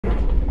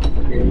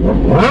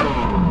Ladies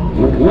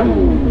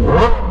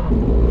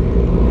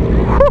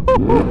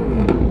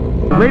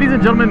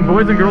and gentlemen,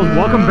 boys and girls,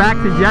 welcome back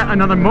to yet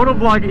another moto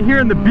vlog here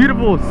in the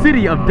beautiful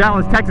city of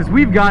Dallas, Texas.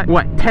 We've got,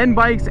 what, 10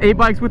 bikes, 8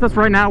 bikes with us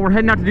right now. We're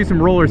heading out to do some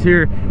rollers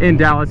here in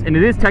Dallas, and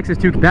it is Texas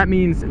too. That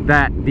means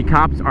that the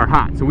cops are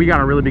hot, so we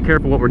gotta really be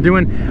careful what we're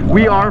doing.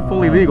 We are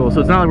fully legal, so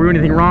it's not like we're doing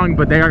anything wrong,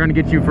 but they are gonna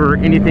get you for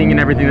anything and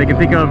everything they can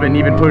think of and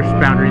even push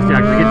boundaries to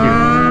actually get you.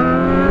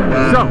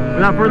 So,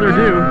 without further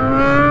ado,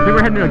 I think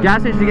we're heading to a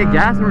gas station to get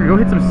gas, and we're gonna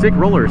go hit some sick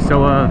rollers,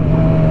 so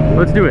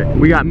let's do it.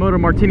 We got Moto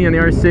Martini on the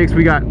R6.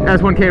 We got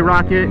S1K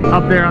Rocket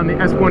up there on the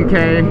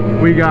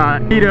S1K. We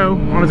got Tito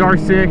on his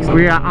R6.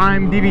 We got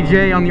I'm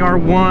DVJ on the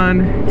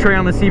R1. Trey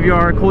on the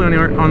CBR. Coley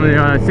on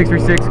the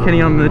 636.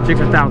 Kenny on the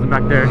G6000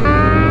 back there.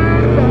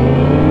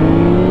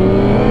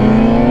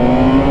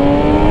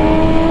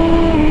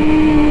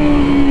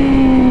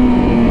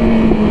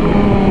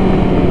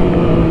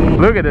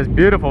 Look at this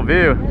beautiful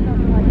view.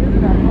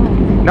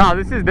 No,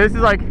 this is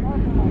like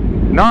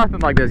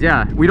nothing like this.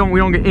 Yeah, we don't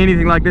get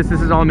anything like this.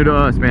 This is all new to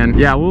us, man.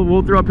 Yeah,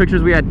 we'll throw up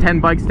pictures. We had 10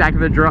 bikes stacked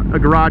in the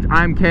garage.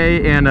 I'm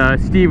Kay and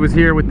Steve was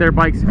here with their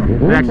bikes.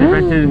 They actually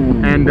rented,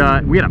 and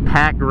we had a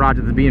packed garage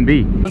at the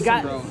B&B.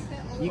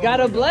 You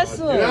gotta bless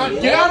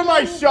them. Get out of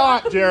my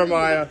shot,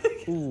 Jeremiah.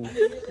 No,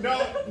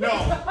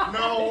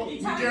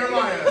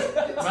 Jeremiah.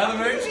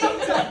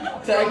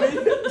 Tag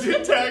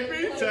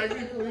me,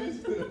 please.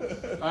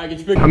 All right, get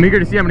your picture. I'm eager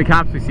to see how many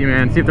cops we see,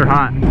 man. See if they're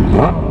hot.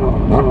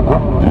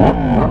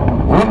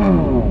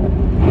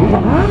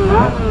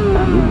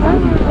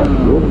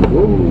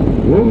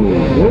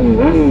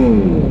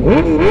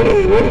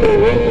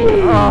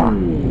 Oh,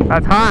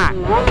 that's hot.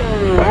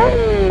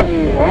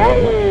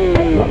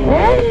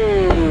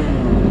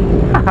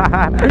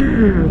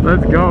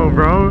 Let's go,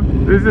 bro.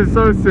 This is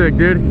so sick,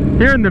 dude.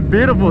 Here in the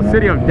beautiful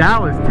city of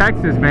Dallas,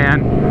 Texas,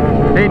 man.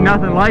 Ain't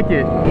nothing like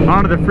it.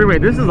 Onto the freeway.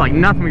 This is like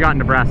nothing we got in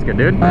Nebraska,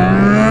 dude.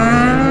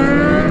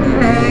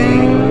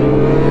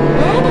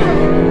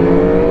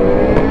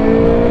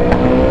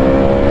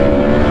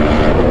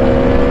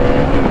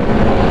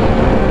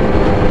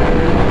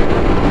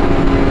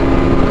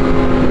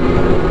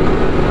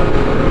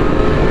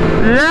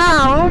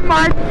 Yeah, oh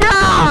my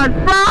gosh,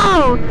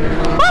 bro!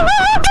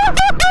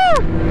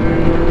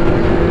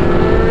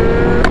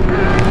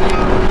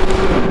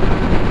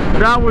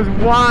 That was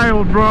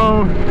wild,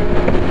 bro.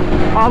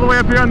 All the way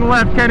up here on the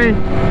left, Kenny.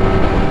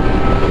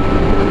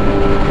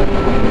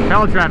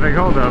 Hell traffic,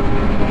 hold up.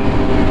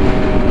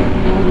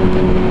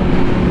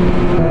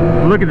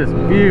 Look at this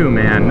view,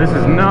 man. This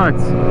is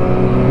nuts.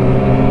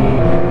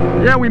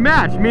 Yeah, we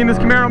match. Me and this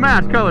Camaro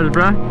match colors,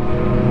 bruh.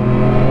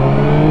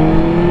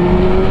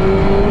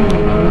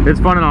 It's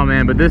fun and all,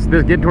 man, but this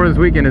getting towards this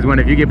weekend is when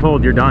if you get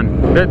pulled, you're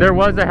done. There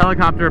was a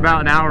helicopter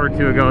about an hour or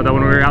two ago, though,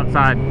 when we were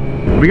outside.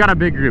 We got a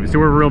big group, so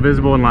we're real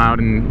visible and loud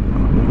and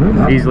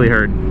easily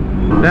heard.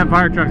 That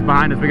fire truck's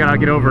behind us. We gotta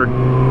get over.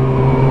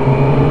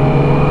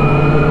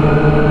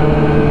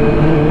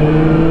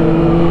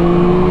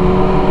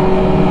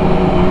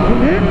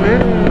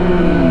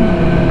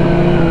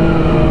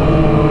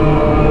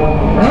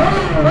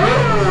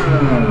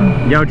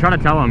 Yo, try to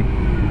tell him.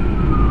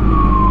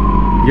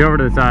 Get over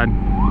to the side.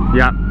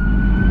 Yep.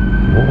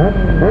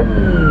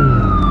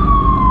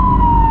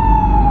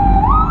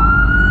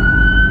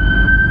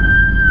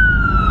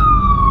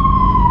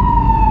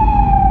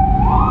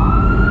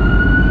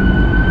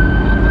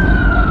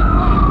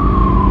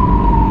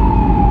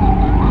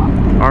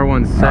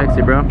 R1's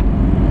sexy, bro.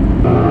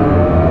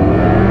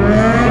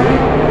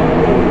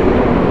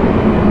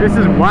 This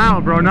is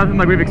wild, bro. Nothing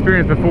like we've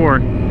experienced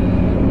before.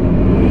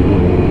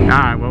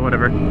 Alright, well,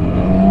 whatever.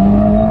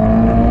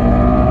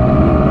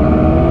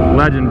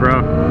 Legend,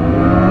 bro.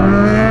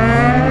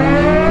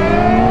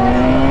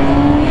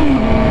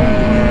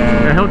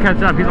 Yeah, he'll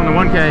catch up. He's on the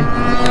 1K.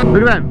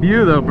 Look at that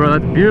view, though, bro.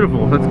 That's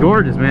beautiful. That's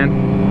gorgeous, man.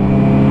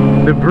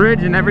 The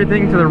bridge and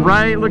everything to the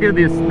right. Look at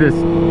this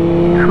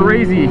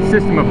crazy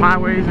system of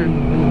highways.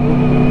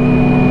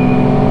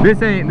 And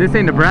this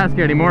ain't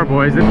Nebraska anymore,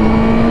 boys.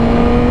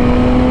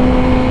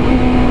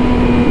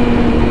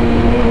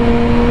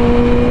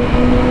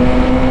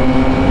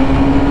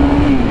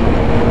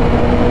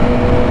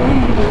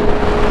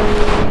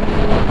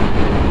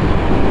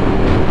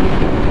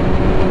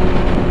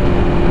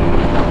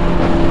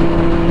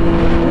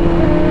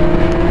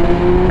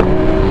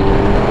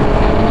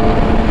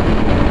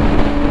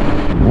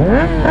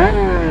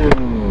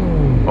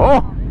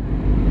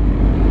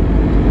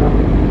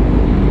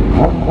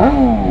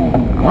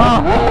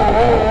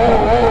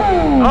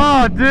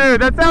 Oh,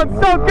 dude, that sounds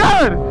so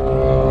good!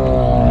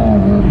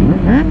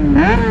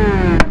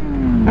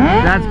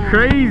 That's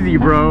crazy,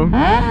 bro.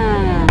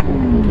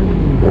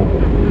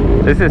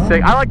 This is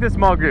sick. I like this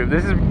small group.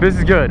 This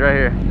is good right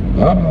here.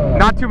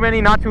 Not too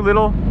many, not too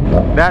little.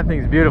 That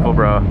thing's beautiful,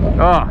 bro.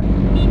 Oh.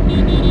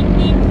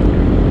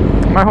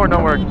 My horn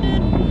don't work.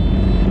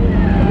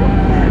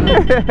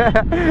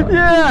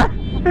 Yeah!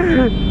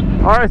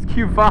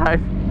 RSQ5.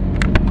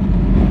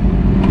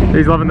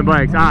 He's loving the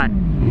bikes. All right,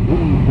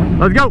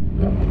 let's go.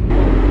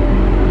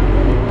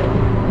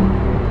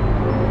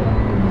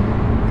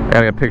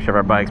 Gotta get a picture of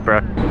our bikes, bro.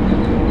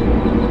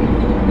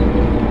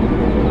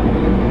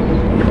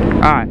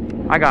 Alright,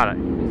 I got it.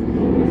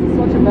 This is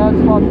such a bad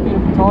spot to be a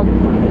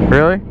photographer.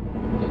 Really?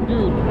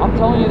 Dude, I'm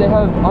telling you, they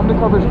have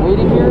undercovers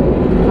waiting here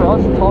for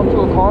us to talk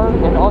to a car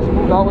and us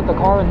move out with the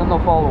car, and then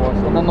they'll follow us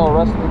and then they'll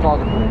arrest the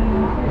photographer.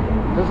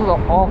 This is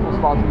an awful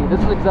spot to be.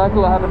 This is exactly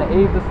what happened to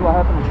Abe. This is what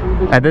happened to True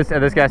Vision. At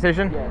this gas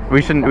station? Yes.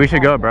 We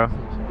should go, bro.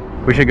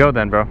 We should go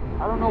then, bro.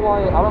 I don't know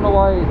why.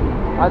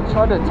 I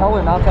tried to tell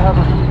her not to have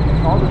her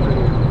photographer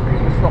here.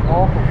 This is an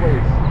awful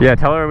place. Yeah,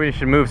 tell her we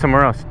should move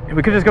somewhere else.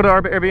 We could just go to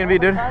our Airbnb,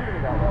 dude.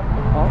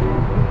 Huh?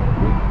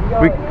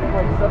 We got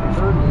like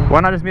 7:30. Why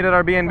not just meet at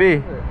our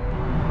B&B?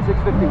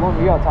 6:51.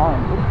 We got time.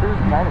 We're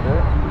cruising kind of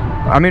it.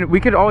 I mean, we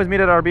could always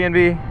meet at our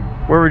B&B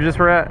where we just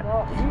were at.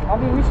 I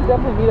mean, we should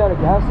definitely meet at a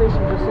gas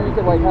station just so we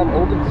could like have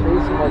open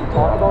space and like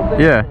talk about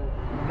things. Yeah.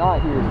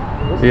 Not here.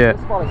 This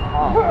spot is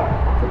hot.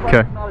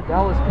 Okay. Not a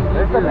Dallas PD.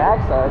 There's the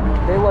backside.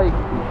 They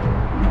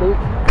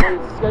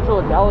schedule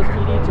a Dallas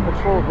PD to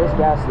patrol this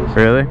gas station.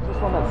 Really? It's just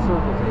one that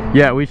circles it.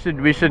 Yeah, we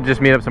should just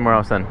meet up somewhere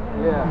else then.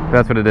 Yeah.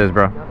 That's what it is,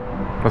 bro.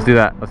 Let's do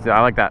that. Let's do.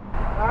 I like that.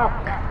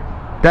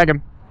 Tag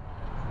him.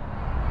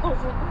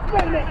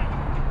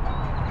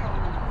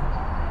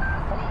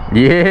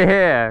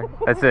 Yeah,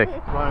 that's sick.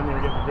 I need to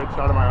get a good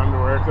shot of my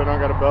underwear because I don't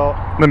got a belt.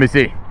 Let me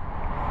see.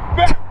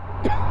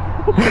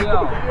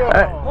 Yo.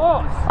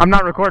 I'm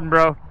not recording,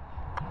 bro.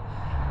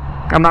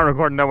 I'm not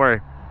recording. Don't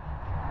worry.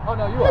 Oh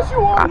no, you Yes, are.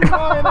 you are. You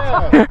lying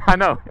ass. I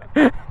know.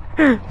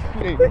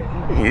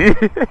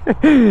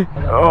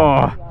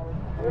 Oh.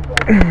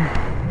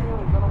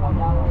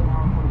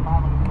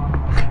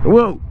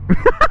 Whoa.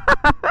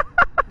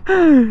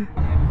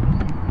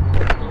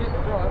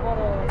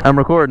 I'm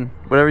recording.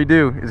 Whatever you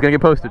do is gonna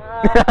get posted.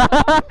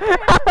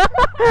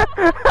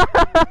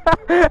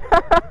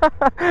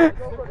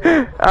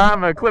 I'm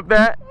gonna clip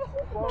that.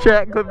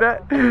 Chat, clip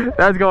that.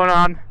 That's going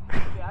on.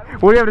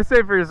 What do you have to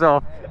say for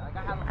yourself?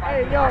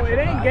 Hey, yo, it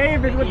ain't gay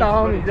if it's with the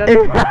homies. That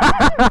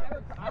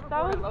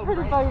was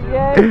pretty fucking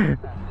gay.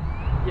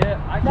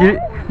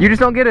 Yeah, you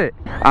just don't get it.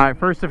 Alright,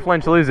 first to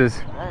flinch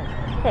loses.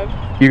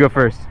 You go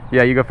first.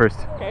 Yeah, you go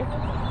first. Okay.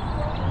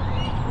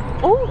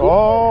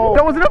 Oh.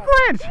 That wasn't a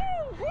flinch!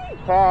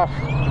 Pass.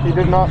 He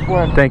did not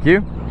flinch. Thank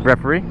you,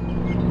 referee.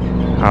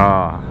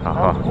 That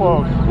was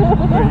close.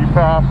 Yeah, you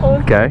passed.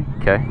 Okay,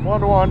 okay.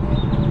 1-1.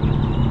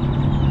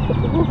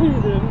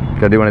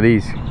 Gotta do one of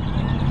these.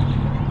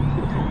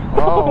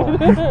 Oh.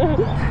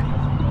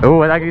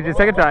 Oh, I can do a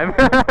second time.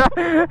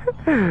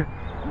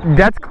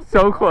 That's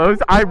so close.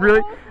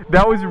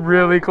 That was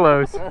really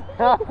close.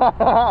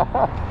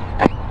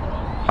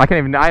 I don't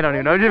even know.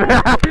 Did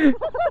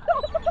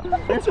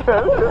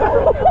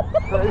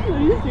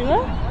you see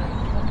that?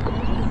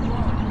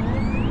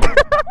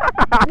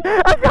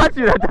 I got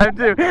you that time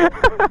too.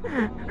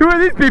 Who are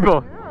these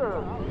people?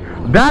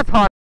 That's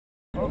hot.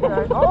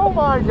 Okay. Oh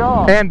my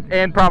god.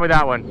 And probably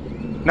that one.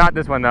 Not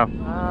this one though.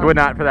 Would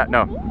not for that.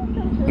 No,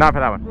 not for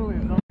that one.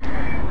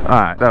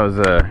 Alright, that was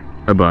a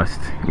bust.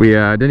 We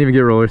didn't even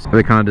get rollers.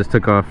 They kind of just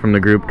took off from the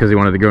group because they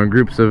wanted to go in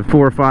groups of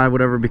 4 or 5,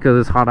 whatever, because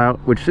it's hot out,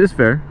 which is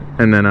fair.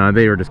 And then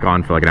they were just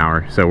gone for like an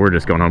hour, so we're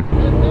just going home.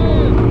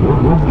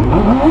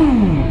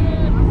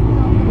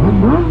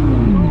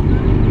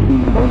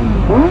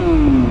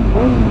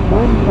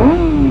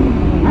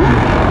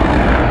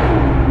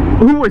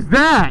 Who was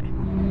that?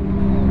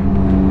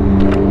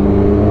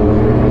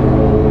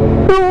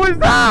 Who was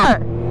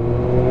that?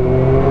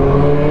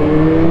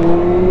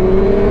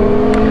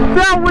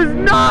 That was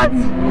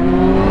nuts!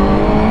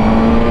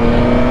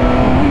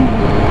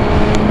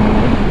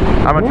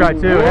 I'm gonna try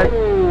two.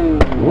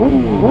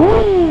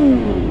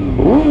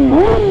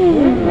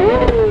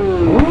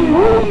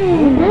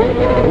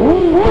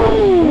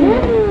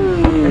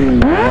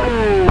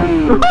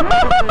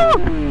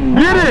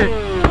 Get it!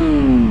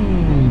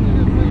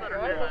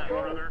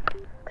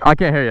 I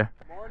can't hear you.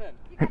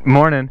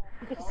 Morning.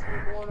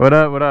 What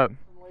up? What up?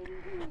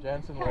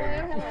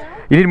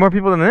 You need more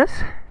people than this?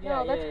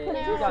 No, let's put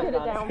it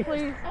down,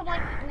 please. I'm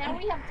like, now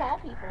we have tall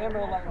people.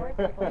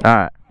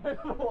 Alright.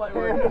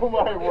 Handle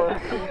my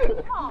work.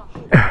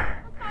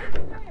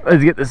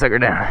 Let's get this sucker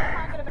down.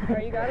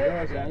 You got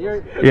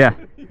it? Yeah.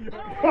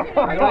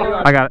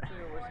 I got it.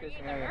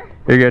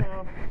 You're good.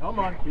 Come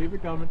on, keep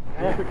it coming.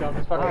 Keep it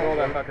coming. Fucking roll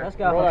that fucker. let's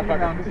go. Roll that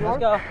fucker. Let's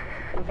go.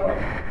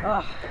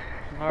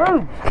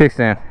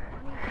 Kickstand.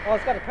 Oh,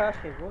 it's got a crash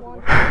cage.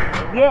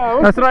 Yeah.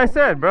 That's what I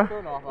said, bro.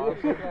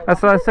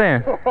 That's what I was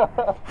saying.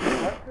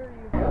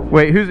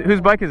 Wait,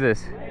 whose bike is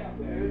this?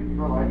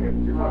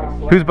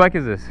 Whose bike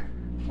is this?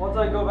 Once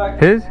I go back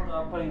to His?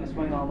 I'm putting the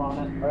swing arm on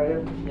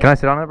it. Can I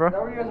sit on it, bro?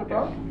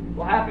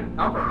 What happened?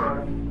 I'm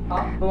recording.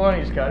 The one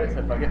you just cut it,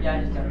 said fuck it. Yeah,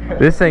 I just got it.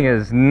 This thing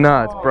is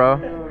nuts, bro.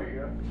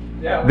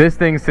 This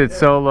thing sits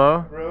so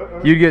low.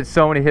 You'd get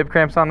so many hip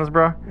cramps on this,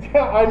 bro.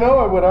 Yeah, I know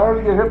I would. I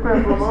already get hip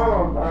cramps from mine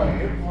on time.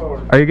 It's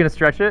lower. Are you gonna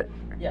stretch it?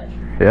 Yeah.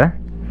 Yeah?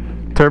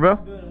 Turbo?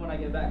 I'm doing it when I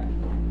get back.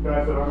 Can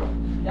I sit on it?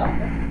 Yeah.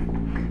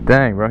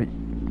 Dang, bro.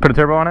 Put a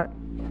turbo on it?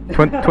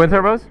 Twin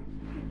turbos?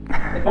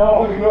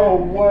 Oh, no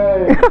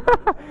way.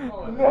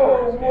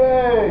 No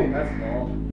way. That's small.